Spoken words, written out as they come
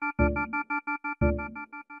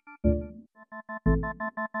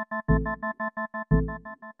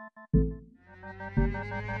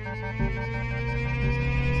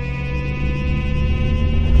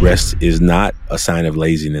Rest is not a sign of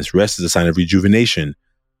laziness. Rest is a sign of rejuvenation.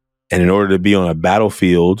 And in order to be on a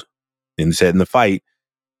battlefield and set in the fight,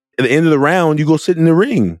 at the end of the round, you go sit in the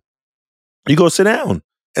ring. You go sit down.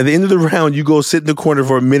 At the end of the round, you go sit in the corner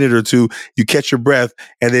for a minute or two, you catch your breath,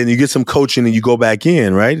 and then you get some coaching and you go back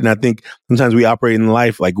in, right? And I think sometimes we operate in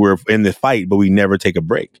life like we're in the fight, but we never take a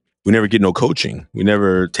break. We never get no coaching. We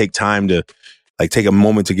never take time to take a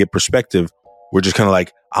moment to get perspective. We're just kind of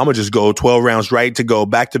like, I'm going to just go 12 rounds right to go,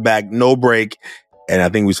 back to back, no break. And I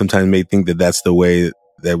think we sometimes may think that that's the way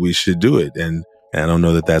that we should do it. And I don't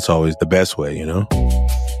know that that's always the best way, you know?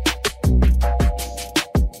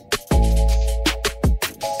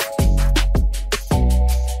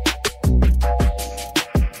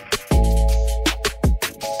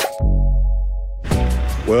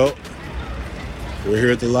 Well, we're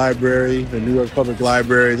here at the library, the New York Public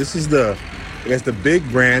Library. This is the big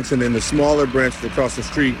branch, and then the smaller branch across the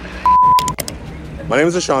street. My name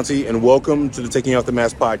is Ashanti, and welcome to the Taking Off the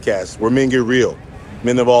Mask podcast, where men get real.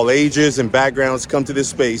 Men of all ages and backgrounds come to this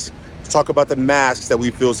space to talk about the masks that we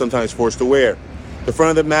feel sometimes forced to wear. The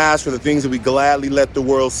front of the mask are the things that we gladly let the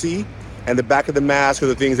world see, and the back of the mask are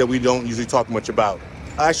the things that we don't usually talk much about.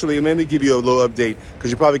 Actually, let me give you a little update,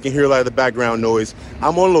 because you probably can hear a lot of the background noise.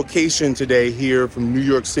 I'm on location today here from New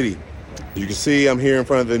York City. You can see I'm here in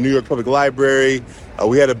front of the New York Public Library.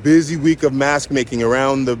 We had a busy week of mask making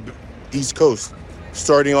around the East Coast,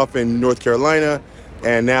 starting off in North Carolina,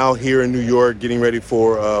 and now here in New York, getting ready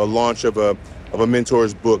for a launch of a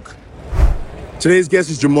mentor's book. Today's guest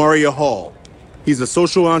is Jamarria Hall. He's a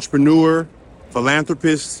social entrepreneur,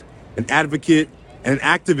 philanthropist, an advocate, and an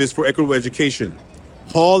activist for equitable education.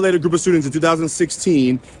 Hall led a group of students in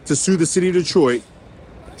 2016 to sue the city of Detroit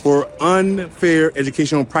for unfair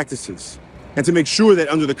educational practices, and to make sure that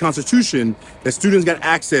under the Constitution, that students got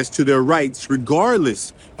access to their rights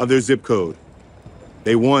regardless of their zip code.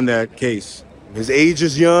 They won that case. His age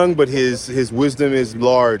is young, but his wisdom is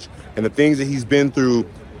large, and the things that he's been through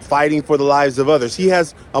fighting for the lives of others. He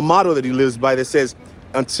has a motto that he lives by that says,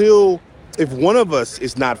 if one of us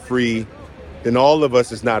is not free, then all of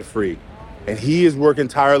us is not free. And he is working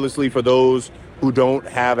tirelessly for those who don't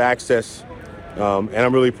have access. And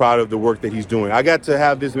I'm really proud of the work that he's doing. I got to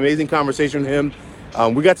have this amazing conversation with him.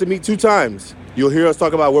 We got to meet 2 times. You'll hear us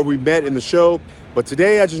talk about where we met in the show. But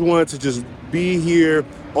today I just wanted to just be here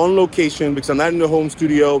on location, because I'm not in the home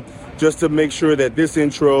studio, just to make sure that this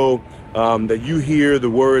intro, that you hear the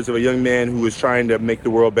words of a young man who is trying to make the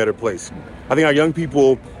world a better place. I think our young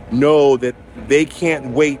people know that they can't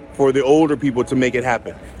wait for the older people to make it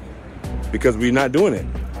happen, because we're not doing it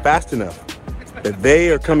fast enough. That they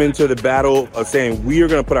are coming to the battle of saying, we are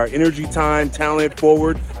going to put our energy, time, talent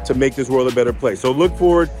forward to make this world a better place. So look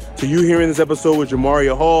forward to you hearing this episode with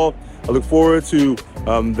Jamarria Hall. I look forward to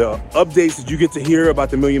the updates that you get to hear about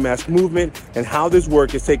the Million Mask Movement and how this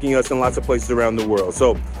work is taking us in lots of places around the world.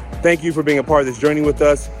 So thank you for being a part of this journey with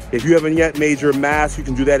us. If you haven't yet made your mask, you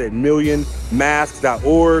can do that at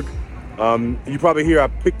millionmasks.org. You probably hear I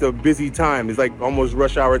picked a busy time. It's like almost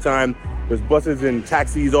rush hour time. There's buses and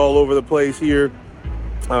taxis all over the place here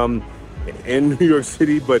in New York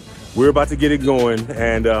City, but we're about to get it going,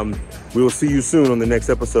 and we will see you soon on the next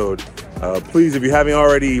episode. Please, if you haven't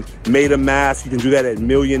already made a mask, you can do that at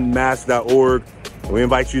millionmasks.org. We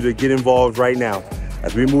invite you to get involved right now.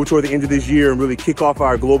 As we move toward the end of this year and really kick off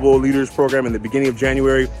our Global Leaders Program in the beginning of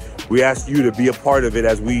January, we ask you to be a part of it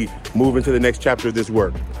as we move into the next chapter of this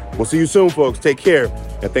work. We'll see you soon, folks. Take care,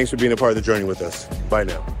 and thanks for being a part of the journey with us. Bye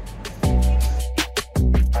now.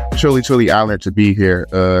 Truly honored to be here.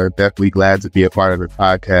 Definitely glad to be a part of the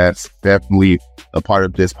podcast. Definitely a part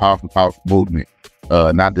of this powerful movement.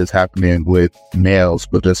 Not just happening with males,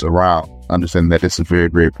 but just around. Understanding that this is very,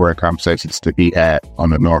 very important conversations to be had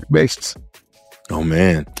on a normal basis. Oh,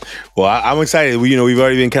 man. Well, I'm excited. We've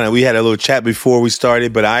already been we had a little chat before we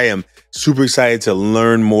started, but I am super excited to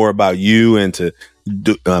learn more about you and to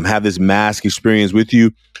have this mask experience with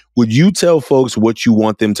you. Would you tell folks what you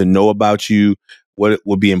want them to know about you? What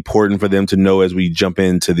would be important for them to know as we jump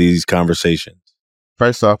into these conversations?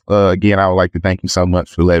 First off, again, I would like to thank you so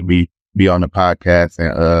much for letting me be on the podcast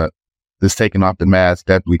and just taking off the mask.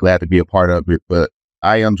 Definitely glad to be a part of it. But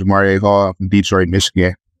I am Jamarria Hall from Detroit,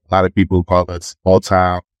 Michigan. A lot of people call us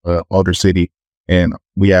All-Time, Older City, and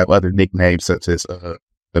we have other nicknames such as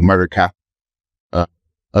the Murder Cop,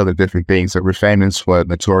 other different things. So we're famous for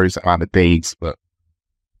notorious amount of things, but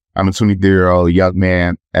I'm a 23-year-old young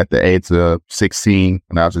man at the age of 16.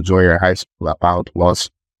 When I was a junior in high school, I found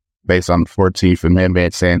lost based on the 14th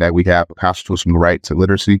Amendment saying that we have a constitutional right to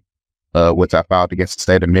literacy, which I filed against the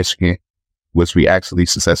state of Michigan, which we actually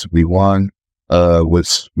successfully won,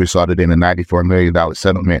 which resulted in a $94 million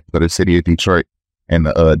settlement for the city of Detroit and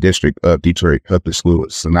the district of Detroit Public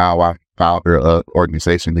Schools. So now I'm founder of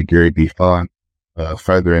organization, the Gary B. Fund,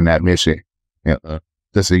 furthering that mission. And,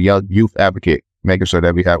 just a young youth advocate, making sure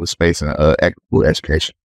that we have a space and equitable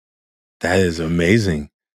education. That is amazing.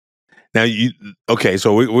 Now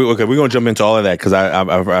so we're gonna jump into all of that because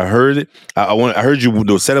I heard it. I heard you.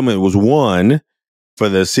 The settlement was won for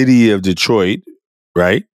the city of Detroit,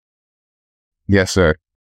 right? Yes, sir.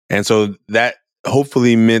 And so that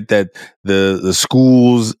hopefully meant that the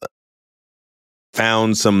schools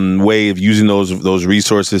found some way of using those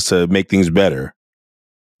resources to make things better.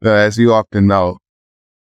 As you often know,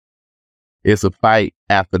 it's a fight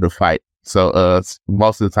after the fight. So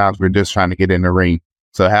most of the times we're just trying to get in the ring.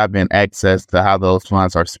 So having access to how those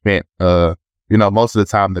funds are spent, most of the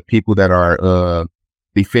time the people that are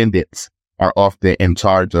defendants are often in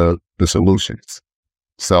charge of the solutions.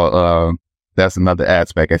 So that's another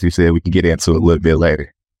aspect, as you said, we can get into a little bit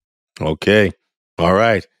later. Okay. All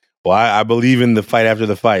right. Well, I believe in the fight after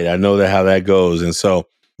the fight. I know how that goes. And so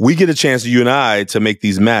we get a chance, you and I, to make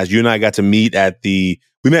these masks. You and I got to meet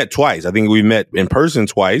we met twice. I think we met in person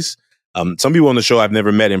twice. Some people on the show I've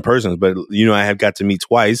never met in person, but I have got to meet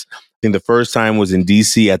twice. I think the first time was in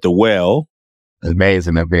DC at the Well.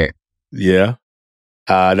 Amazing event. Yeah.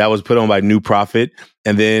 That was put on by New Profit.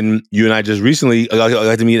 And then you and I just recently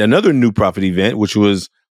got to meet another New Profit event, which was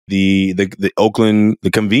the Oakland,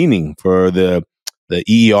 the convening for the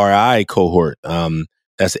EERI cohort.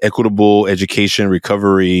 That's the Equitable Education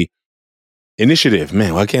Recovery Initiative.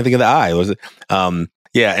 Man, well, I can't think of the I. Was it?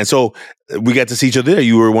 Yeah. And so we got to see each other there.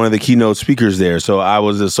 You were one of the keynote speakers there. So I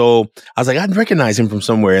was like, I recognize him from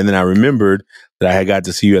somewhere. And then I remembered that I had got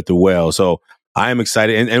to see you at the Well. So I am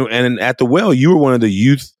excited. And at the Well, you were one of the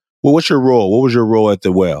youth. Well, what's your role? What was your role at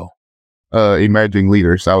the Well? Emerging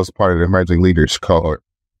leaders. I was part of the emerging leaders cohort.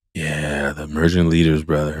 Yeah, the emerging leaders,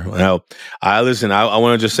 brother. Well, I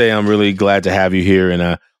want to just say I'm really glad to have you here.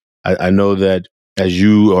 And I know that as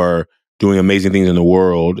you are doing amazing things in the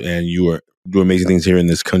world and you are doing amazing things here in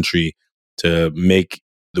this country to make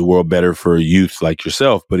the world better for youth like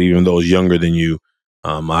yourself, but even those younger than you,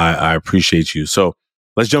 I appreciate you. So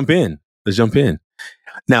let's jump in.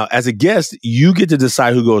 Now, as a guest, you get to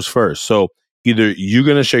decide who goes first. So either you're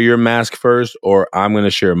going to share your mask first or I'm going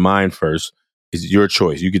to share mine first. It's your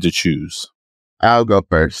choice. You get to choose. I'll go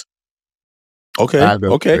first. Okay.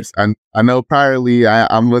 Okay. First. I know priorly,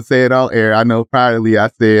 I'm going to say it on air. I know priorly I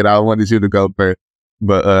said I wanted you to go first,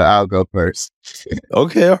 but I'll go first.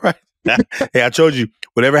 Okay. All right. Hey, I told you,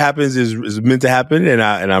 whatever happens is meant to happen, and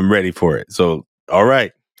I'm ready for it. So, all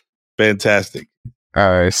right. Fantastic. All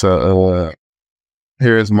right. So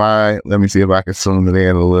here's let me see if I can zoom it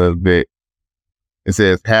in a little bit. It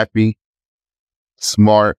says happy,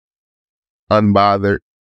 smart, unbothered.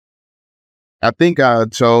 I think I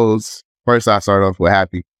chose, first I start off with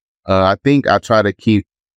happy. I think I try to keep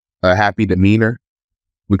a happy demeanor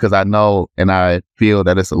because I know and I feel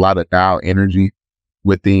that it's a lot of down energy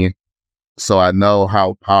within. So I know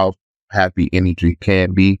how powerful happy energy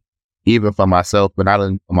can be, even for myself, but not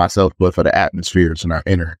only for myself, but for the atmospheres in our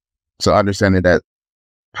inner. So understanding that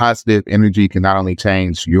positive energy can not only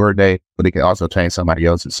change your day, but it can also change somebody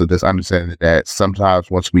else's. So just understanding that sometimes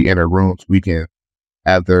once we enter rooms, we can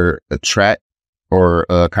either attract or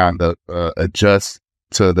kind of adjust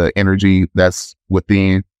to the energy that's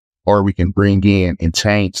within, or we can bring in and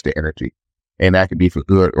change the energy. And that can be for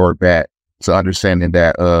good or bad. So understanding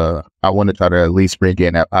that I want to try to at least bring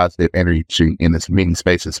in that positive energy in this many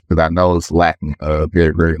spaces because I know it's lacking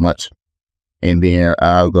very, very much. And then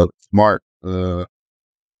I'll go smart. I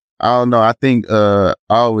don't know. I think I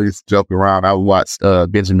always joke around. I watched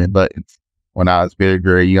Benjamin Buttons when I was very,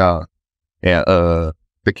 very young. And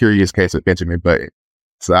The Curious Case of Benjamin Button.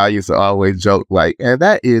 So I used to always joke like, and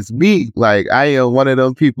that is me. Like I am one of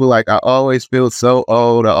those people, like I always feel so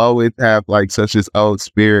old. I always have like such this old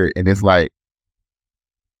spirit. And it's like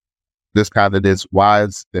this kind of this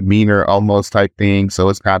wise demeanor almost type thing. So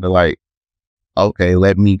it's kind of like, okay,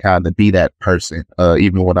 let me kind of be that person.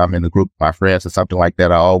 Even when I'm in a group of my friends or something like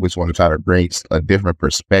that, I always want to try to bring a different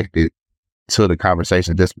perspective to the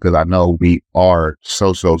conversation just because I know we are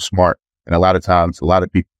so smart. And a lot of times, a lot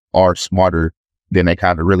of people are smarter than they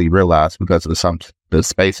kind of really realize because of the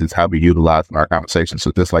spaces, how we utilize in our conversations.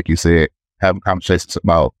 So just like you said, having conversations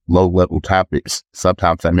about low level topics,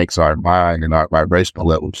 sometimes that makes our mind and our vibrational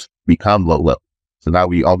levels become low level. So now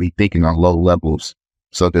we all be thinking on low levels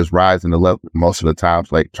So just rising the level most of the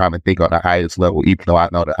times, like trying to think on the highest level, even though I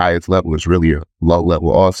know the highest level is really a low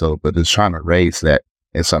level also, but just trying to raise that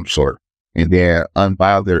in some sort. And then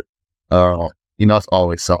unbothered, it's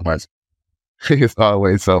always so much. It's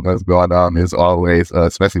always so much going on. It's always,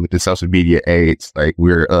 especially with the social media age, like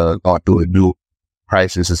we're going through a new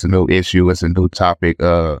crisis. It's a new issue. It's a new topic.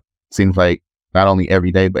 Seems like not only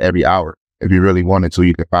every day, but every hour. If you really wanted to,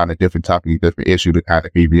 you could find a different topic, a different issue to kind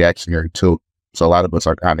of be reactionary to. So a lot of us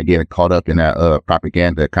are kind of getting caught up in that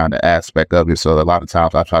propaganda kind of aspect of it. So a lot of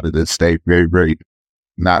times I try to just stay very, very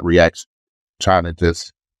not react, trying to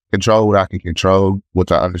just control what I can control,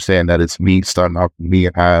 which I understand that it's me starting off with me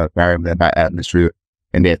and my environment, my atmosphere,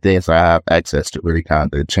 and then things I have access to really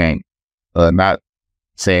kind of change. Not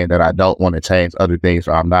saying that I don't want to change other things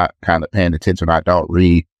or I'm not kind of paying attention. I don't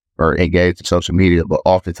read or engage in social media, but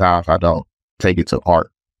oftentimes I don't take it to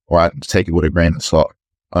heart or I take it with a grain of salt,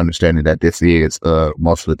 understanding that this is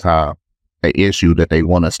most of the time an issue that they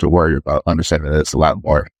want us to worry about, understanding that it's a lot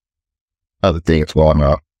more other things going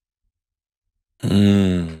on.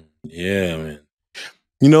 Yeah,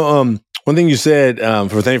 man. One thing you said,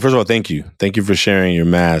 first of all, thank you. Thank you for sharing your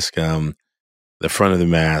mask, the front of the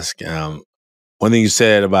mask. One thing you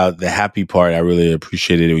said about the happy part, I really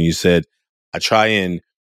appreciated it when you said, I try and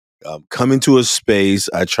come into a space.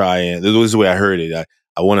 This is the way I heard it.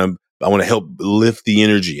 I want to help lift the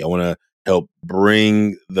energy. I want to help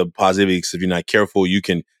bring the positivity. Because if you're not careful, you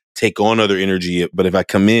can take on other energy. But if I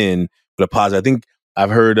come in with a positive, I think I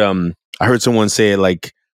heard someone say it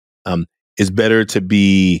like, it's better to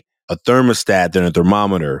be a thermostat than a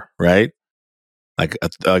thermometer, right? Like a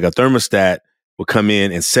thermostat will come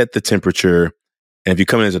in and set the temperature. And if you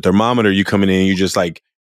come in as a thermometer, you coming in, you're just like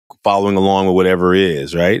following along with whatever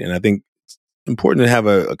is, right? And I think it's important to have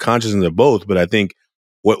a consciousness of both. But I think,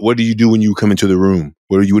 what do you do when you come into the room?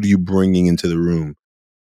 What are you bringing into the room?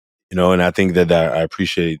 And I think that I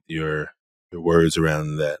appreciate your words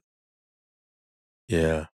around that.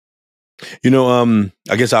 Yeah. I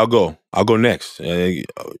guess I'll go next.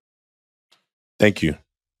 Thank you.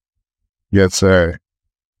 Yes, sir.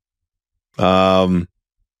 Okay.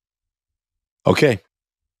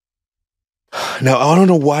 Now I don't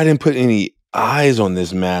know why I didn't put any eyes on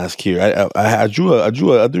this mask here. I drew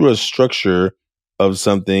a structure of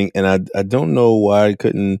something, and I don't know why I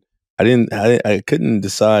couldn't. I couldn't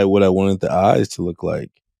decide what I wanted the eyes to look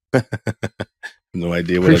like. No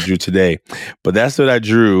idea what I drew today, but that's what I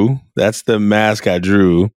drew. That's the mask I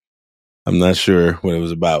drew. I'm not sure what it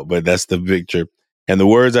was about, but that's the picture. And the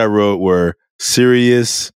words I wrote were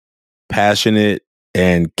serious, passionate,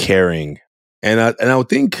 and caring. And I would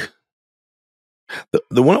think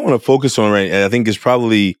the one I want to focus on I think is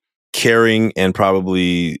probably caring and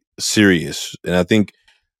probably serious. And I think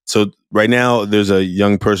so. Right now, there's a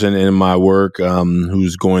young person in my work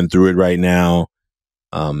who's going through it right now.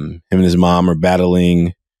 Him and his mom are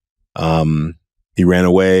battling. He ran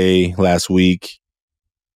away last week,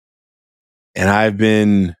 and I've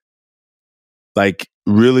been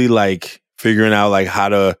really figuring out how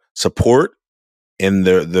to support in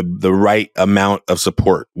the right amount of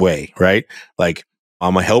support way, right? Like,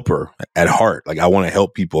 I'm a helper at heart. Like, I want to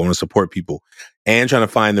help people. I want to support people, and trying to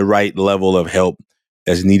find the right level of help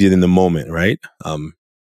that's needed in the moment, right? And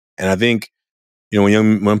I think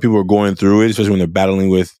when people are going through it, especially when they're battling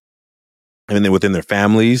with, and then within their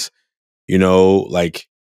families,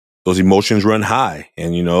 those emotions run high,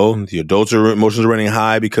 and the adults are emotions are running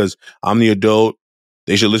high because I'm the adult.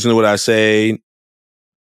 They should listen to what I say.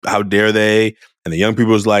 How dare they? And the young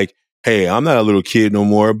people is like, hey, I'm not a little kid no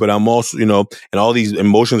more, but I'm also, and all these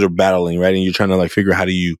emotions are battling, right? And you're trying to figure out how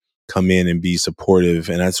do you come in and be supportive.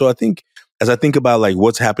 And so I think, as I think about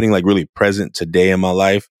what's happening, really present today in my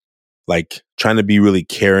life, trying to be really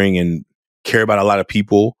caring and care about a lot of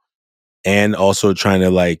people, and also trying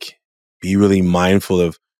to be really mindful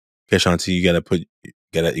of, okay, Shanti, you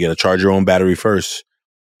gotta charge your own battery first.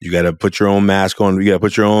 You gotta put your own mask on. You gotta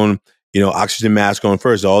put your own oxygen mask on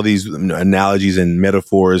first. All these analogies and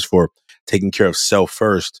metaphors for taking care of self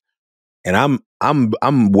first. And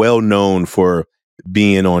I'm well known for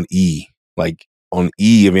being on on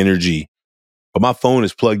E of energy, but my phone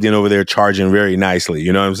is plugged in over there charging very nicely.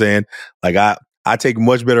 You know what I'm saying? I take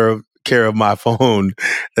much better care of my phone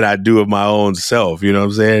than I do of my own self. You know what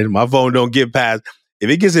I'm saying? My phone don't get past, if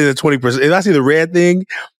it gets into 20%, if I see the red thing,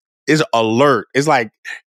 it's alert. It's like,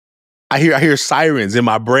 I hear sirens in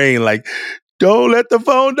my brain, don't let the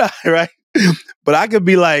phone die, right? But I could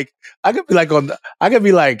be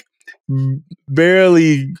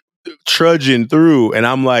barely trudging through, and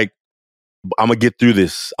I'm like, I'm gonna get through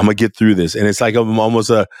this. And it's like almost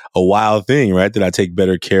a wild thing, right? That I take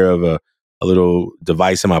better care of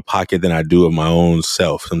device in my pocket than I do of my own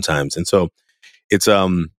self sometimes. And so it's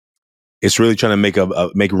really trying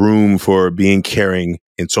to make room for being caring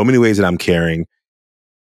in so many ways that I'm caring,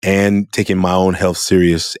 and taking my own health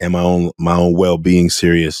serious and my own well-being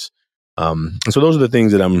serious. And so those are the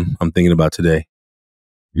things that I'm thinking about today.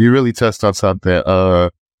 You really touched on something.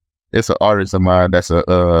 It's an artist of mine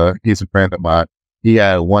he's a friend of mine. He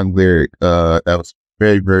had one lyric that was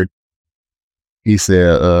very, very, he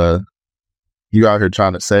said, you out here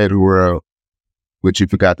trying to save the world, but you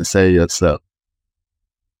forgot to save yourself.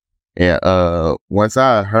 And once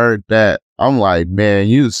I heard that, I'm like, man,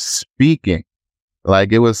 you speaking.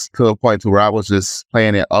 Like, it was to a point to where I was just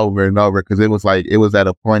playing it over and over, because it was at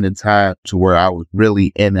a point in time to where I was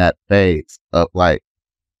really in that phase of like,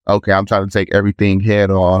 okay, I'm trying to take everything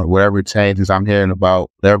head on, whatever changes I'm hearing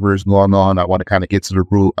about, whatever is going on. I want to kind of get to the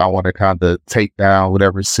root. I want to kind of take down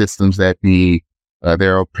whatever systems that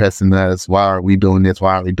they're oppressing us. Why are we doing this?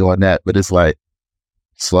 Why are we doing that? But it's like,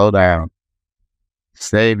 slow down,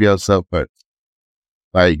 save yourself first.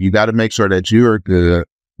 Like, you got to make sure that you are good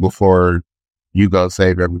before you go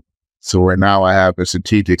save everything. So where now I have a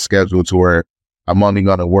strategic schedule to where I'm only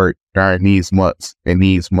going to work during these months. In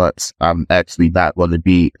these months, I'm actually not going to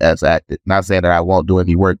be as active. Not saying that I won't do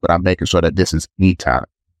any work, but I'm making sure that this is me time.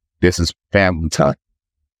 This is family time.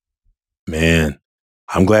 Man,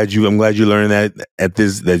 I'm glad you learned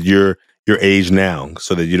that you're your age now,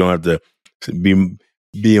 so that you don't have to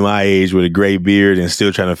be my age with a gray beard and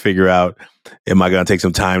still trying to figure out, am I going to take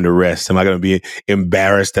some time to rest? Am I going to be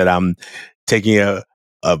embarrassed that I'm taking a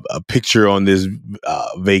picture on this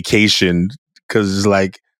vacation? Because it's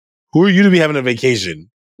like, who are you to be having a vacation?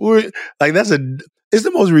 Like, it's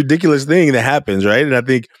the most ridiculous thing that happens, right? And I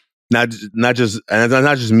think not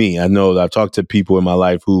just me. I know that I've talked to people in my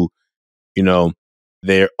life who,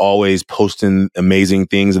 they're always posting amazing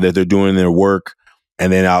things that they're doing in their work.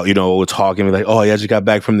 And then we'll talk and be like, oh, yeah, I just got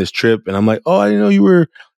back from this trip. And I'm like, oh, I didn't know you were.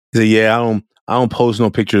 He said, yeah, I don't post no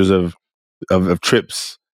pictures of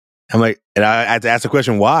trips. I'm like, and I had to ask the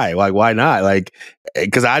question, why? Like, why not? Like,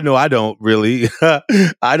 because I know I don't really.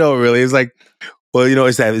 I don't really. It's like, well,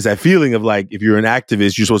 it's that feeling of like, if you're an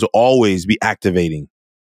activist, you're supposed to always be activating.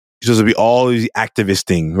 You're supposed to be always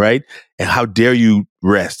activisting, right? And how dare you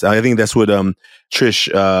rest? I think that's what Trish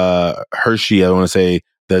Hershey, I want to say,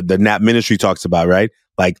 the NAP ministry talks about, right?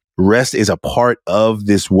 Like, rest is a part of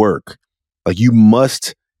this work. Like, you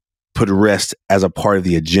must put rest as a part of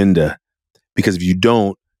the agenda, because if you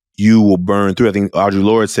don't, you will burn through. I think Audre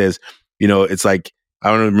Lorde says, it's like,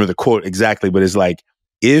 I don't remember the quote exactly, but it's like,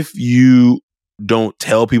 if you don't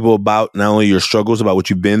tell people about not only your struggles, about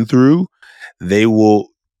what you've been through, they will,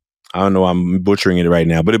 I don't know, I'm butchering it right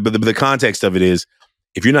now, but the context of it is,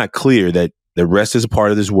 if you're not clear that the rest is a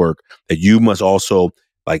part of this work, that you must also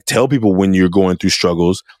like tell people when you're going through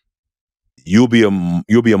struggles, you'll be a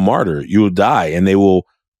martyr. You will die, and they will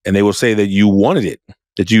say that you wanted it,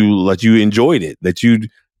 that you enjoyed it, that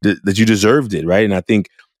you deserved it, right? And I think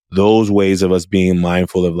those ways of us being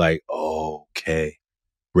mindful of like, oh, okay,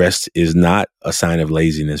 rest is not a sign of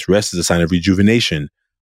laziness. Rest is a sign of rejuvenation.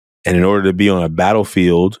 And in order to be on a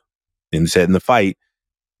battlefield and set in the fight,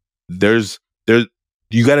 there's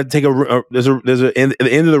you got to take at the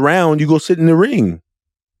end of the round, you go sit in the ring,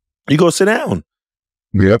 you go sit down.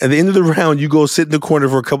 Yep. At the end of the round, you go sit in the corner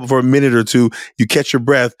for a minute or two, you catch your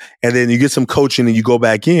breath, and then you get some coaching and you go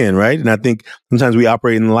back in, right? And I think sometimes we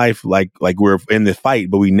operate in life like we're in the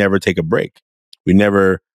fight, but we never take a break. We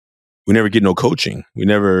never get no coaching. We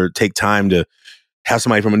never take time to have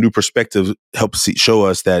somebody from a new perspective help show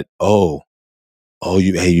us that,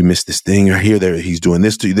 you missed this thing right here. There, he's doing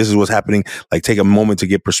this to you. This is what's happening. Like, take a moment to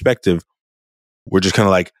get perspective. We're just kind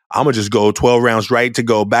of like, I'm gonna just go 12 rounds right to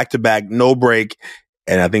go, back to back, no break.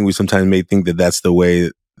 And I think we sometimes may think that that's the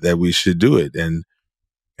way that we should do it. And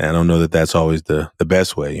I don't know that that's always the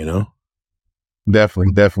best way,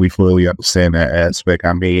 Definitely fully understand that aspect.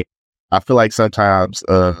 I mean, I feel like sometimes,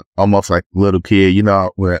 almost like a little kid,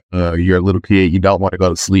 when you're a little kid, you don't want to go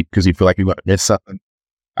to sleep because you feel like you're going to miss something.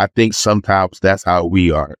 I think sometimes that's how we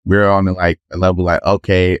are. We're on a level like,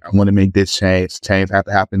 okay, I want to make this change. Change has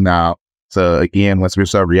to happen now. So again, once we're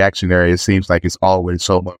so reactionary, it seems like it's always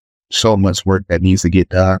so much work that needs to get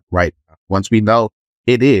done right now. Once we know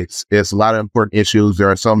it's a lot of important issues. There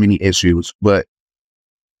are so many issues, but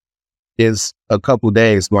is a couple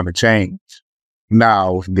days going to change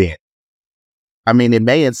now then? I mean, it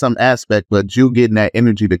may in some aspect, but you getting that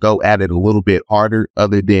energy to go at it a little bit harder,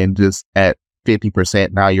 other than just at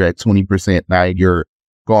 50%. Now you're at 20%. Now you're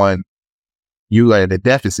at a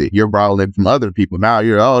deficit. You're borrowing from other people. Now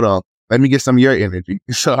you're, hold on, let me get some of your energy.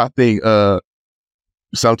 So I think,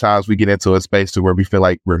 sometimes we get into a space to where we feel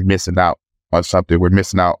like we're missing out on something. We're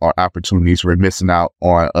missing out on opportunities. We're missing out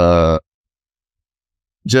on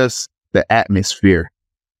just the atmosphere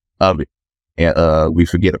of it. And we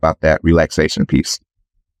forget about that relaxation piece.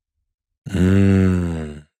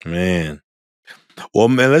 Man. Well,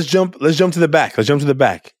 man, let's jump to the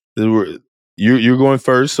back. You're going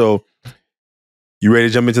first, so you ready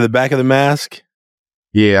to jump into the back of the mask?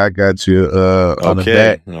 Yeah, I got you. On the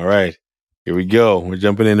back. All right. Here we go. We're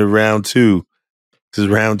jumping into round 2. This is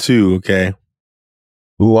round 2, okay?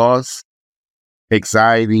 Loss,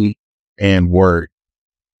 anxiety, and worry.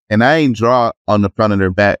 And I ain't draw on the front of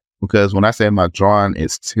their back because when I say my drawing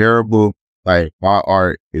is terrible, like my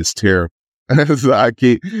art is terrible. so I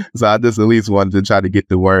just at least wanted to try to get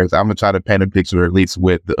the words. I'm gonna try to paint a picture at least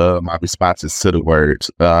with my responses to the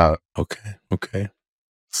words. Okay.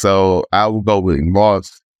 So I will go with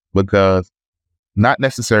lost because not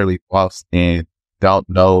necessarily lost and don't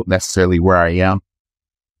know necessarily where I am,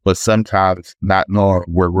 but sometimes not knowing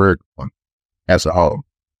where we're going as a whole.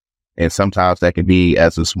 And sometimes that can be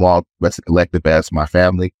as a small, as a collective as my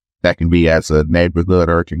family. That can be as a neighborhood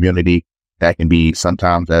or a community. That can be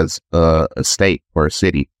sometimes as a state or a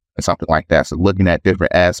city or something like that. So looking at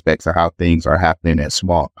different aspects of how things are happening in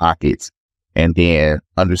small pockets and then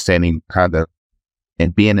understanding kind of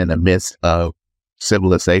and being in the midst of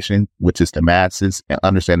civilization, which is the masses, and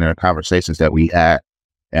understanding the conversations that we had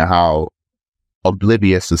and how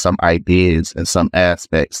oblivious to some ideas and some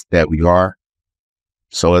aspects that we are.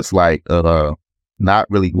 So it's like not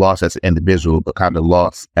really lost as an individual, but kind of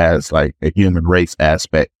lost as like a human race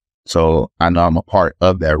aspect. So I know I'm a part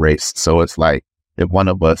of that race. So it's like if one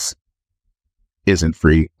of us isn't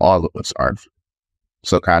free, all of us aren't free.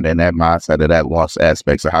 So kind of in that mindset of that lost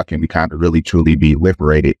aspect, so how can we kind of really truly be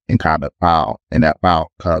liberated and kind of found? And that found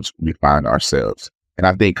comes when we find ourselves. And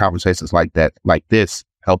I think conversations like that, like this,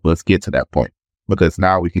 help us get to that point because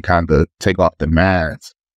now we can kind of take off the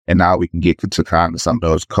mask and now we can get to kind of some of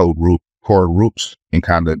those core roots and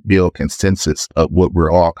kind of build consensus of what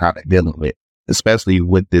we're all kind of dealing with, especially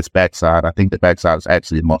with this backside. I think the backside is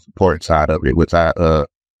actually the most important side of it, which I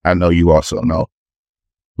know you also know.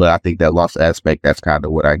 But I think that lost aspect, that's kind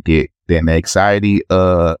of what I get. Then the anxiety,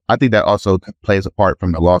 I think that also plays a part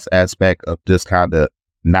from the lost aspect of just kind of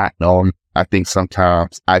not knowing. I think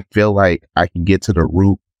sometimes I feel like I can get to the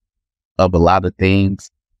root of a lot of things,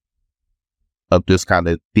 of just kind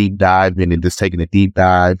of deep diving and just taking a deep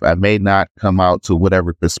dive. I may not come out to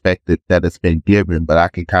whatever perspective that has been given, but I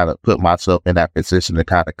can kind of put myself in that position to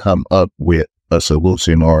kind of come up with a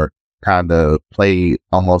solution or kind of play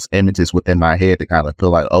almost images within my head to kind of feel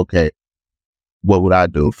like, okay, what would I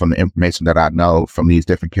do from the information that I know from these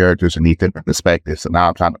different characters and these different perspectives? And now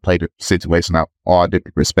I'm trying to play the situation out all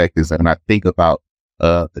different perspectives. And when I think about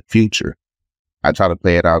the future, I try to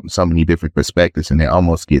play it out in so many different perspectives and it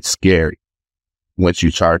almost gets scary once you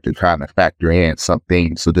start to kind of factor in some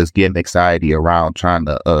things. So just getting anxiety around trying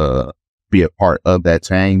to be a part of that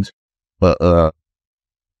change. But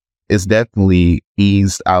it's definitely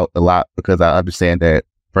eased out a lot because I understand that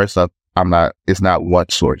first off, it's not one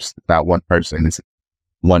source, it's not one person, it's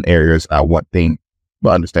one area, it's not one thing,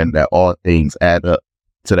 but understanding that all things add up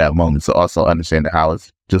to that moment. So also understanding how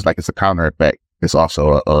it's just like it's a counter effect. It's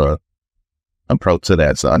also a approach to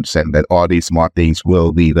that. So understanding that all these small things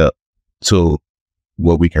will lead up to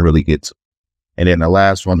what we can really get to. And then the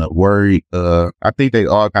last one, the worry, I think they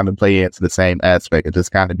all kind of play into the same aspect of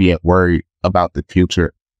just kind of being worried about the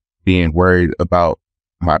future, being worried about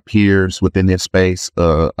my peers within this space,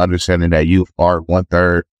 understanding that youth are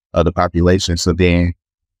 1/3 of the population. So then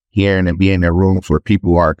hearing and being in rooms where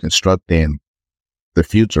people are constructing the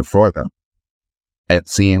future for them and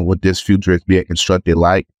seeing what this future is being constructed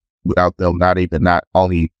like without them not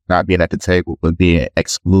only not being at the table, but being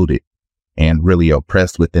excluded and really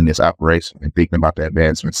oppressed within this operation and thinking about the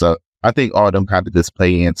advancement. So I think all of them kind of just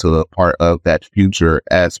play into a part of that future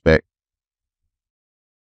aspect.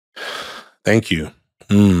 Thank you.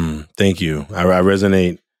 Thank you. I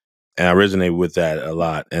resonate with that a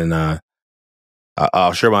lot. And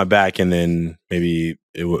I'll share my back and then maybe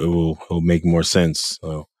it will make more sense.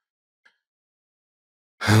 So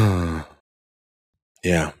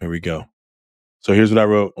yeah, here we go. So here's what I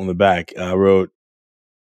wrote on the back. I wrote,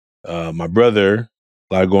 my brother,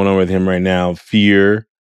 a lot going on with him right now, fear.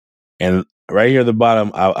 And right here at the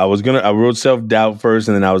bottom, I wrote self-doubt first.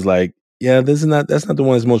 And then I was like, yeah, that's not the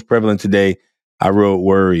one that's most prevalent today. I wrote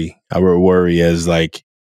worry as like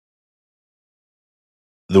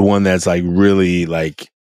the one that's like really like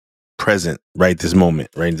present right in this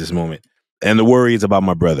moment. And the worry is about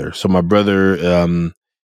my brother. So my brother,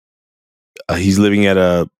 he's living at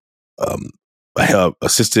a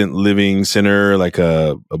assistant living center, like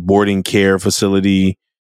a boarding care facility.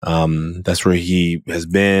 That's where he has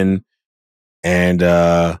been. And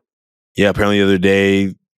apparently the other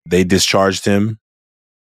day they discharged him.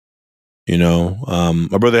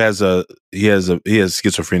 My brother has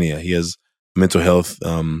schizophrenia. He has mental health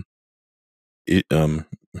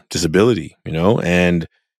disability. And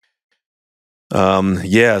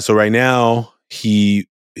so right now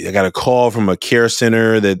I got a call from a care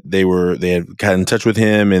center that they had got in touch with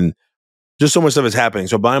him, and just so much stuff is happening.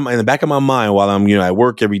 So in the back of my mind, while I'm I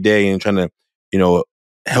work every day and trying to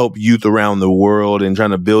help youth around the world and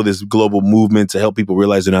trying to build this global movement to help people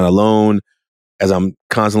realize they're not alone, as I'm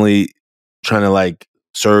constantly trying to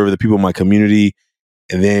serve the people in my community.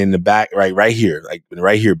 And then in the back, right here,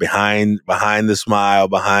 behind the smile,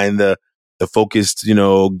 behind the focused,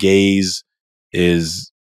 gaze,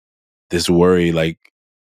 is this worry,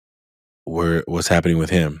 what's happening with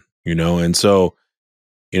him, And so,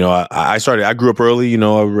 I grew up early,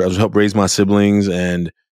 I helped raise my siblings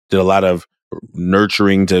and did a lot of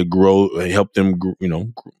nurturing to help them,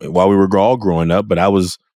 while we were all growing up. But I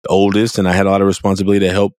was the oldest and I had a lot of responsibility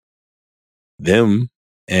to help them.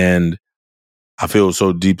 And I feel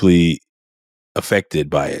so deeply affected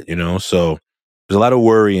by it, So there's a lot of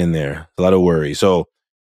worry in there, a lot of worry. So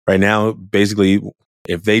right now, basically,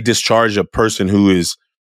 if they discharge a person who has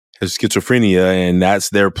schizophrenia and that's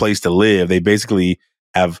their place to live, they basically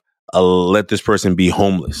have let this person be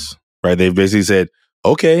homeless, right? They've basically said,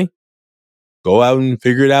 okay, go out and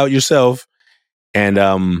figure it out yourself. And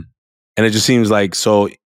it just seems like so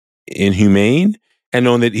inhumane, and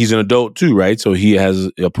knowing that he's an adult too, right? So he has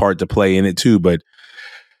a part to play in it too. But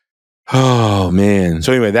oh man.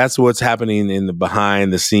 So anyway, that's what's happening in the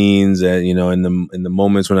behind the scenes, and in the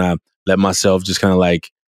moments when I let myself just kind of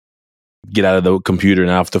get out of the computer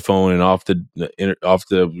and off the phone and off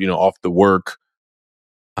the work.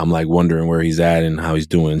 I'm wondering where he's at and how he's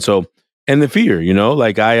doing. So, and the fear, you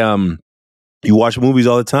watch movies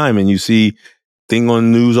all the time and you see thing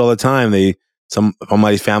on the news all the time.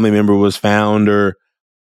 Somebody's family member was found or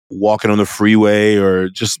walking on the freeway, or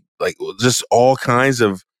just all kinds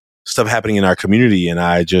of stuff happening in our community. And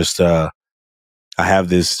I just, I have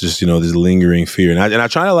this this lingering fear, and I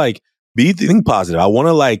try to think positive. I want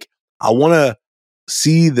to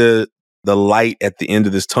see the light at the end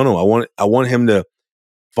of this tunnel. I want him to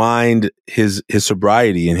find his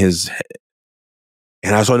sobriety and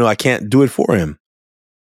I also know I can't do it for him.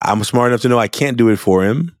 I'm smart enough to know I can't do it for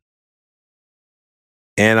him.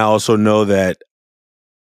 And I also know that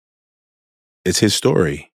it's his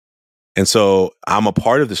story. And so I'm a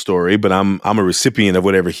part of the story, but I'm a recipient of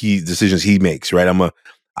whatever decisions he makes, right? I'm a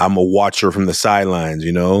watcher from the sidelines,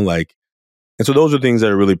 and so those are things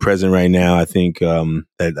that are really present right now, I think,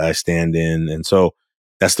 that I stand in. And so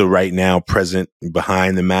that's the right now present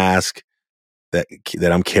behind the mask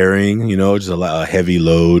that I'm carrying, just a heavy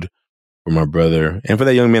load for my brother. And for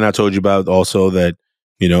that young man I told you about also, that,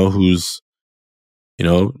 who's,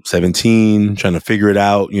 17, trying to figure it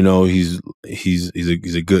out. He's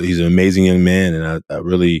an amazing young man. And I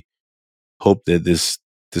really hope that this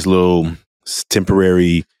little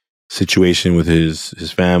temporary situation with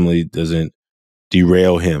his family doesn't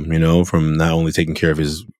derail him, from not only taking care of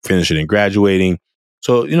his finishing and graduating.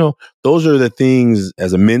 So, those are the things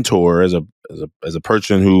as a mentor, as a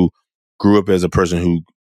person who grew up as a person who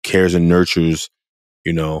cares and nurtures,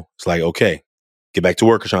 it's okay, get back to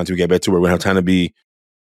work, Ashanti, we get back to work. We don't have time to be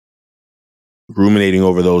ruminating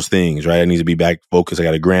over those things, right? I need to be back focused. I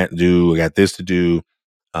got a grant due. I got this to do.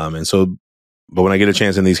 And so, but when I get a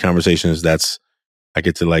chance in these conversations, I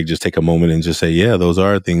get to just take a moment and just say, yeah, those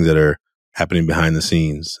are things that are happening behind the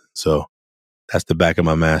scenes. So that's the back of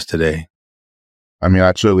my mask today. I mean,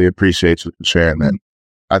 I truly appreciate you sharing that.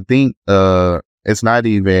 I think it's not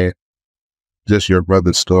even just your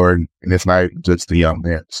brother's story, and it's not just the young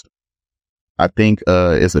man's. I think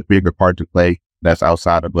it's a bigger part to play that's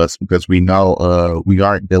outside of us, because we know we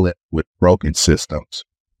aren't dealing with broken systems.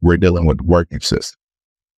 We're dealing with working systems.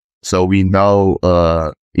 So we know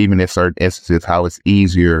even in certain instances how it's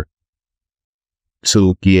easier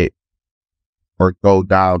to get or go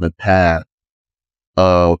down the path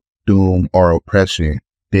of doom or oppression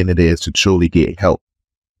than it is to truly get help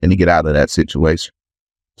and to get out of that situation.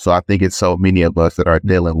 So I think it's so many of us that are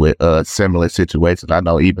dealing with similar situations. I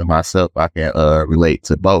know even myself, I can relate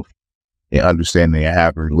to both and understanding and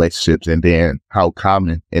having relationships, and then how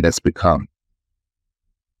common it has become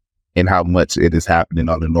and how much it is happening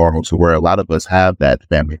on the normal, to where a lot of us have that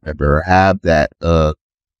family member or have that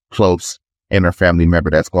close inner family member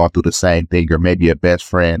that's going through the same thing, or maybe a best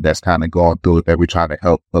friend that's kind of going through it that we're trying to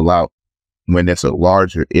help pull out. when it's a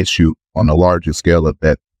larger issue on a larger scale of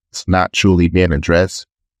that it's not truly being addressed.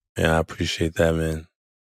 Yeah, I appreciate that, man.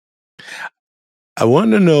 I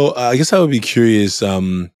want to know, I guess I would be curious,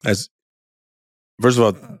 as first of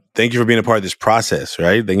all, thank you for being a part of this process,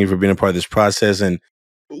 right? Thank you for being a part of this process. And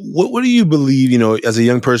what do you believe, as a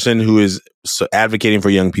young person who is advocating for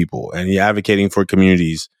young people and you're advocating for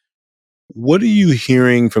communities, what are you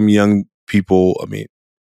hearing from young people? I mean,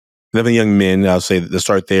 even young men, I'll say let's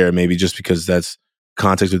start there, maybe just because that's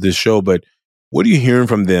context of this show, but what are you hearing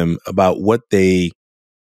from them about what they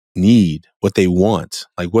need, what they want?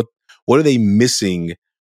 Like what are they missing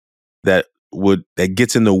that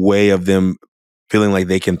gets in the way of them feeling like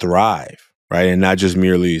they can thrive, right? And not just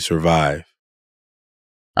merely survive.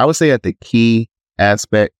 I would say that the key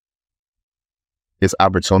aspect is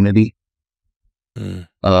opportunity.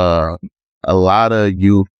 A lot of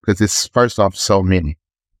youth, because it's first off so many.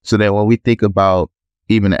 So that when we think about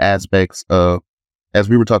even the aspects of, as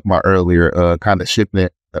we were talking about earlier, kind of shifting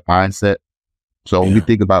the mindset. So when we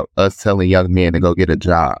think about us telling young men to go get a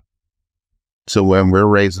job. So when we're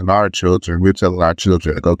raising our children, we're telling our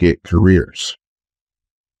children to go get careers.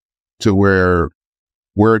 To where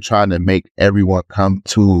we're trying to make everyone come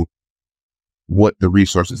to what the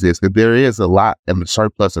resources is. Because there is a lot and a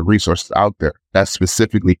surplus of resources out there that's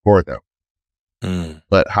specifically for them.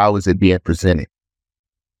 But how is it being presented?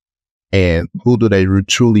 And who do they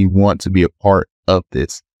truly want to be a part of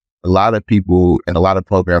this? A lot of people and a lot of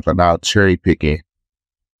programs are now cherry picking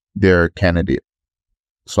their candidate.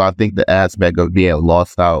 So I think the aspect of being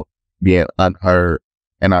lost out, being unheard,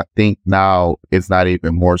 and I think now it's not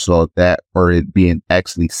even more so that or it being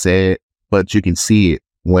actually said, but you can see it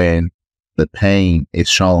when the pain is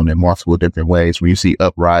shown in multiple different ways. When you see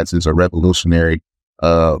uprisings or revolutionary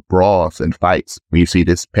brawls and fights, when you see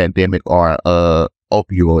this pandemic or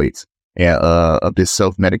opioids and of this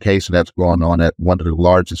self-medication that's going on at one of the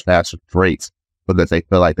largest fast rates because they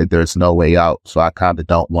feel like that there's no way out. So I kind of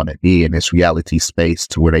don't want to be in this reality space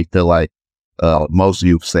to where they feel like most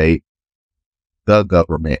youth say the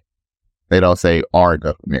government. They don't say our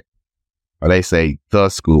government. Or they say the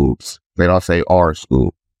schools. They don't say our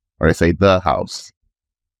school. Or they say the house.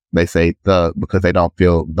 They say the because they don't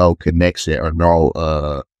feel no connection or no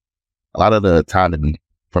a lot of the autonomy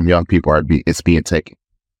from young people it's being taken.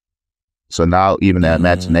 So now even the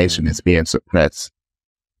imagination is being suppressed.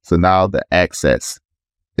 So now the access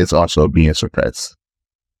is also being suppressed.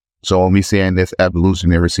 So when we're seeing this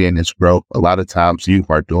evolution and we're seeing this growth, a lot of times youth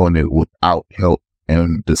are doing it without help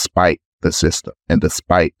and despite the system and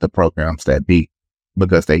despite the programs that be,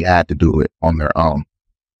 because they had to do it on their own.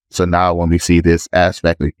 So now when we see this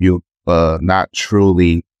aspect of youth not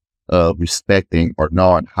truly respecting or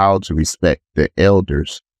knowing how to respect the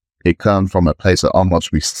elders, it comes from a place of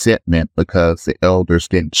almost resentment because the elders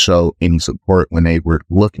didn't show any support when they were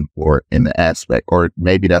looking for it in the aspect, or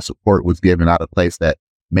maybe that support was given out of a place that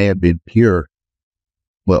may have been pure,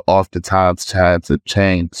 but oftentimes times have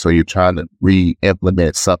changed. So you're trying to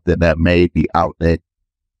re-implement something that may be outdated.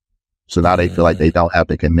 So now they feel like they don't have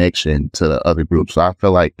the connection to the other groups. So I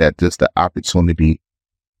feel like that just the opportunity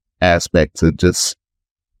aspect to just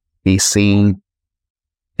be seen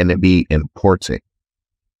and to be important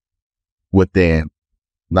within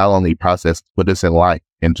not only process, but it's in life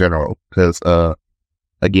in general. Because,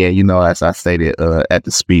 again, as I stated at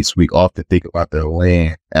the speech, we often think about the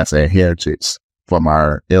land as a heritage from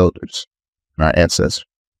our elders, our ancestors,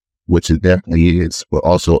 which it definitely is, but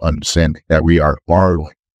also understanding that we are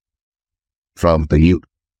borrowing from the youth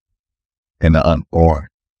and the unborn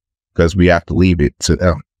because we have to leave it to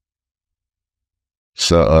them.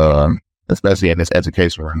 So, especially in this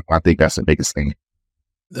education room, I think that's the biggest thing.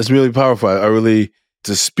 That's really powerful.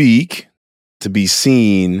 To speak, to be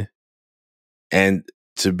seen, and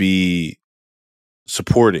to be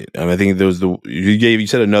supported. I mean, I think there was you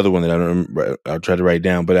said another one that I don't remember. I'll try to write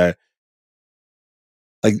down, but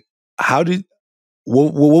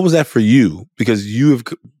what was that for you? Because you have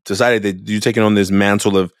decided that you're taking on this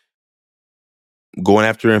mantle of going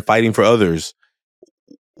after and fighting for others.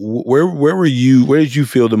 Where were you? Where did you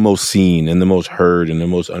feel the most seen and the most heard and the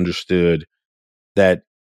most understood that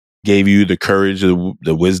gave you the courage,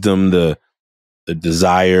 the wisdom, the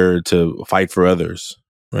desire to fight for others,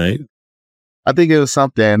 right? I think it was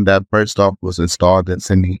something that first off was installed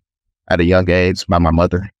in me at a young age by my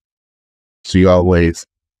mother. She always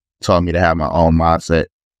taught me to have my own mindset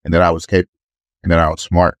and that I was capable and that I was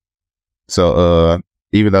smart. So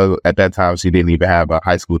even though at that time she didn't even have a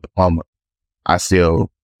high school diploma, I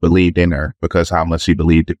still believed in her because how much she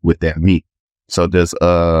believed within me. So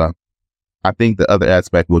I think the other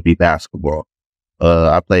aspect would be basketball.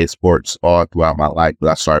 I played sports all throughout my life, but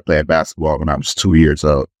I started playing basketball when I was 2 years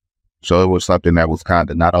old. So it was something that was kind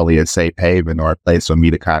of not only a safe haven or a place for me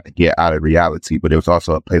to kind of get out of reality, but it was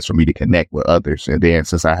also a place for me to connect with others. And then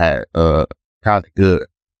since I had kind of good,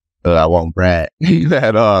 I won't brag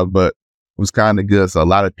at all, but it was kind of good. So a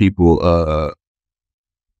lot of people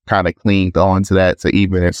kind of clinged on to that. So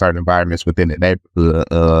even in certain environments within the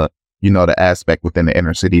neighborhood, the aspect within the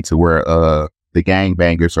inner city to where the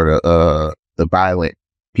gangbangers or the violent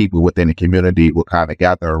people within the community will kind of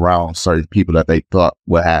gather around certain people that they thought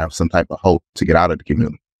would have some type of hope to get out of the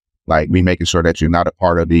community. Like, we making sure that you're not a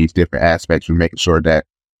part of these different aspects. We're making sure that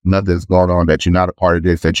nothing's going on, that you're not a part of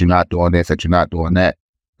this, that you're not doing this, that you're not doing that,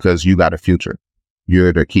 because you got a future.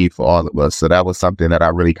 You're the key for all of us. So that was something that I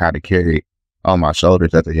really kind of carried on my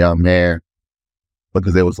shoulders as a young man,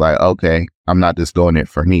 because it was like, okay, I'm not just doing it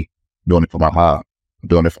for me, I'm doing it for my mom, I'm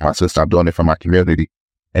doing it for my sister, I'm doing it for my community.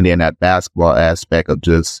 And then that basketball aspect of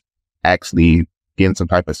just actually getting some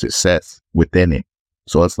type of success within it.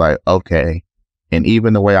 So it's like, okay. And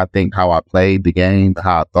even the way I think how I played the game,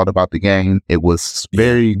 how I thought about the game, it was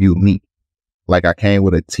very unique. Like, I came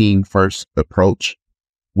with a team first approach,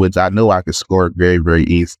 which I knew I could score very, very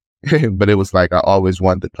easy. But it was like, I always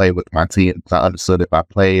wanted to play with my team, because I understood if I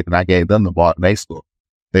played and I gave them the ball and they scored,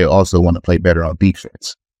 they also want to play better on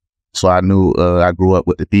defense. So I knew I grew up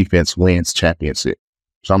with the defense wins championship.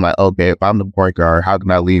 So I'm like, okay, if I'm the point guard, how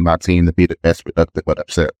can I lead my team to be the best productive but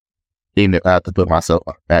upset? Even if I have to put myself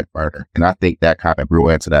on the back burner. And I think that kind of grew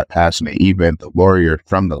into that passion. And even the warrior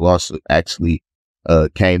from the lawsuit actually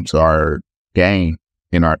came to our game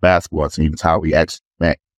in our basketball team. Is how we actually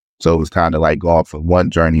met. So it was kind of like going from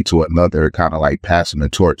one journey to another, kind of like passing the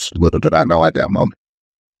torch. Little did I know at that moment.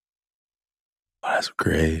 Oh, that's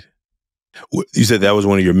great. You said that was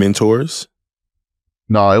one of your mentors?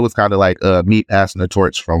 No, it was kind of like me passing the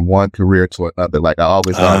torch from one career to another. Like, I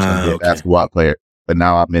always thought I was going to be a basketball player, but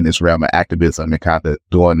now I'm in this realm of activism and kind of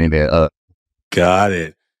doing it. Got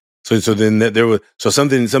it. So then there was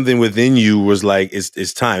something within you was like,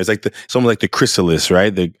 it's time. It's like something like the chrysalis,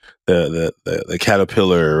 right? The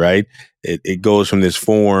caterpillar, right? It goes from this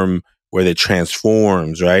form where it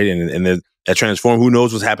transforms, right? And that transform. Who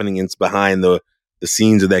knows what's happening behind the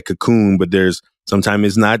scenes of that cocoon? But sometimes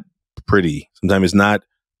it's not pretty. Sometimes it's not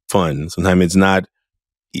fun. Sometimes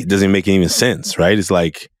it doesn't make any sense, right? It's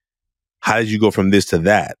like, how did you go from this to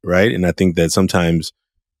that, right? And I think that sometimes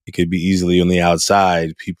it could be easily on the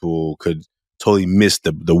outside, people could totally miss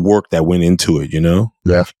the work that went into it, you know?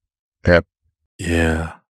 Yeah.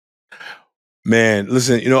 Yeah. Man,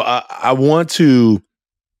 listen, I want to,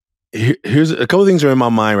 here's a couple of things are in my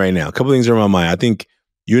mind right now. I think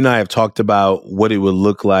you and I have talked about what it would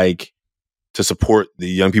look like to support the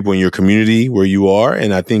young people in your community where you are.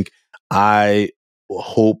 And I think I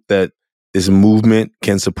hope that this movement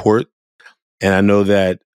can support. And I know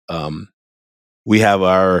that we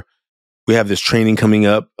have this training coming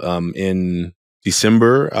up in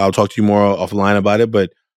December. I'll talk to you more offline about it,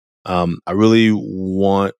 but I'll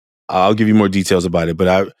give you more details about it.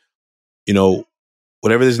 But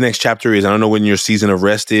whatever this next chapter is, I don't know when your season of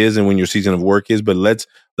rest is and when your season of work is, but let's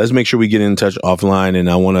make sure we get in touch offline. And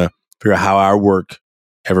I want to figure out how our work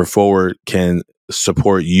ever forward can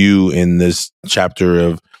support you in this chapter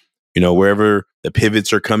of, wherever the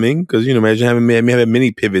pivots are coming. Because, imagine having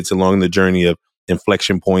many pivots along the journey of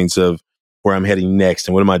inflection points of where I'm heading next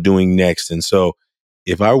and what am I doing next. And so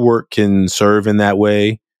if our work can serve in that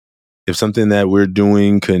way, if something that we're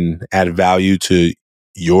doing can add value to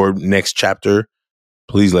your next chapter,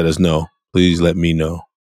 please let us know. Please let me know.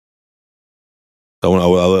 I would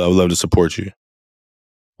love to support you.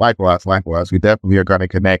 Likewise. We definitely are going to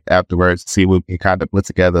connect afterwards, see what we can kind of put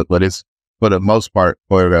together. But it's, for the most part,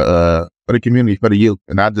 for the community, for the youth,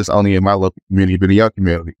 and not just only in my local community, but the young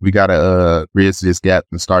community. We got to bridge this gap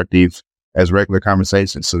and start these as regular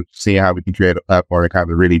conversations. So seeing how we can create a platform and kind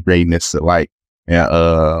of really bring this to light.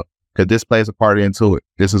 And because this plays a part into it.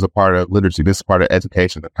 This is a part of literacy. This is part of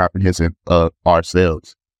education, the comprehension of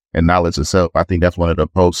ourselves and knowledge itself. I think that's one of the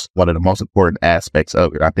most important aspects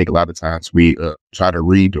of it. I think a lot of times we try to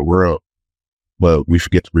read the world, but we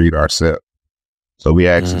forget to read ourselves. So we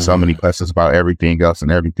ask so many questions about everything else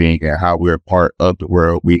and everything and how we're part of the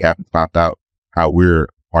world. We haven't found out how we're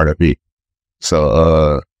part of it.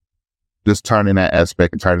 So just turning that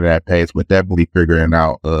aspect and turning that page, but definitely figuring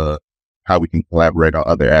out how we can collaborate on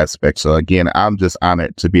other aspects. So again, I'm just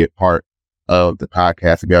honored to be a part of the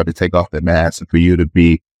podcast, to be able to take off the mask and for you to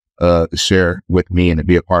be to share with me and to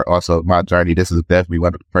be a part also of my journey. This is definitely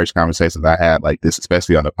one of the first conversations I had like this,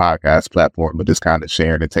 especially on the podcast platform, but just kind of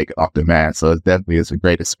sharing and taking off the mask. So it's a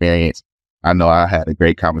great experience. I know I had a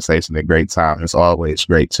great conversation, a great time. It's always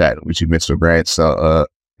great chatting with you, Mr. Branch. So,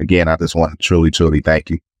 again, I just want to truly, truly thank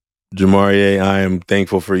you. Jamarria, I am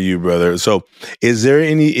thankful for you, brother. So is there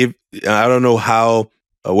if I don't know how,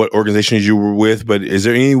 what organizations you were with, but is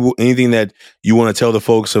there anything that you want to tell the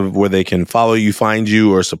folks of where they can follow you, find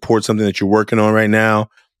you, or support something that you're working on right now?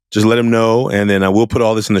 Just let them know. And then I will put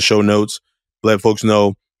all this in the show notes. Let folks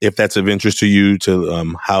know if that's of interest to you,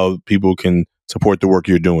 to how people can support the work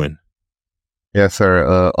you're doing. Yes,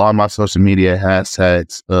 sir. All my social media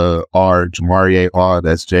hashtags are Jamarria Hall.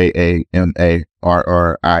 That's JAMARRIA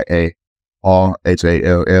Hall,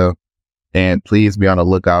 HALL. And please be on the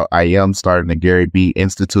lookout. I am starting the Gary B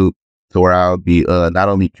Institute, so where I'll be not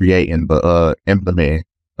only creating but implementing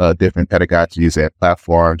different pedagogies and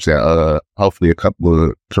platforms, and hopefully a couple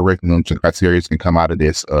of curriculums and criteria can come out of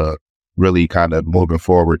this. Really kind of moving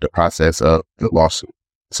forward the process of the lawsuit.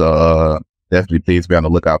 So definitely please be on the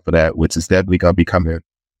lookout for that, which is definitely going to be coming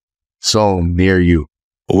soon near you.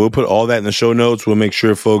 Well, we'll put all that in the show notes. We'll make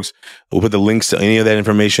sure, folks, we'll put the links to any of that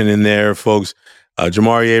information in there, folks.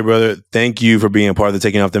 Jamarria, brother, thank you for being a part of the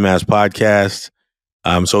Taking Off the Mask podcast.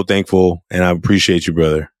 I'm so thankful, and I appreciate you,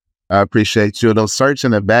 brother. I appreciate you. Those search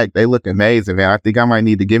in the back, they look amazing, man. I think I might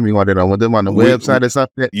need to give me one of them. With them on the website or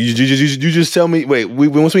something. You just tell me. Wait,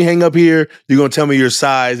 once we hang up here, you're gonna tell me your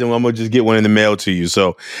size, and I'm gonna just get one in the mail to you.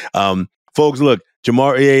 So, folks, look,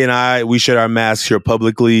 Jamarria and we share our masks here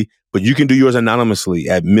publicly, but you can do yours anonymously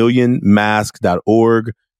at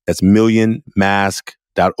millionmask.org. That's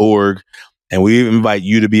millionmask.org. And we invite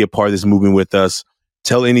you to be a part of this movement with us.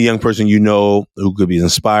 Tell any young person you know who could be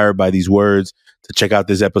inspired by these words to check out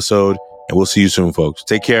this episode. And we'll see you soon, folks.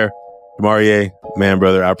 Take care. Jamarria, man,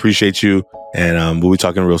 brother, I appreciate you. And we'll be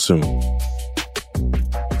talking real soon.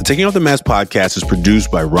 The Taking Off the Mask podcast is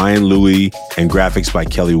produced by Ryan Louie and graphics by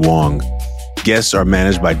Kelly Wong. Guests are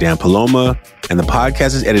managed by Dan Paloma, and the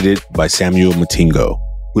podcast is edited by Samuel Matingo.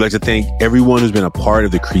 We'd like to thank everyone who's been a part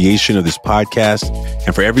of the creation of this podcast.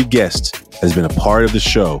 And for every guest that has been a part of the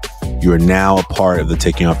show, you are now a part of the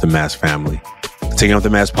Taking Off the Mask family. The Taking Off the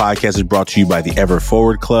Mask podcast is brought to you by the Ever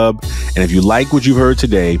Forward Club. And if you like what you've heard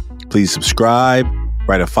today, please subscribe,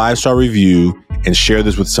 write a 5-star review, and share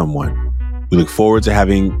this with someone. We look forward to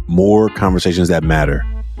having more conversations that matter.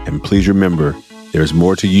 And please remember, there is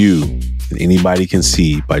more to you than anybody can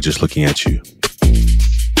see by just looking at you.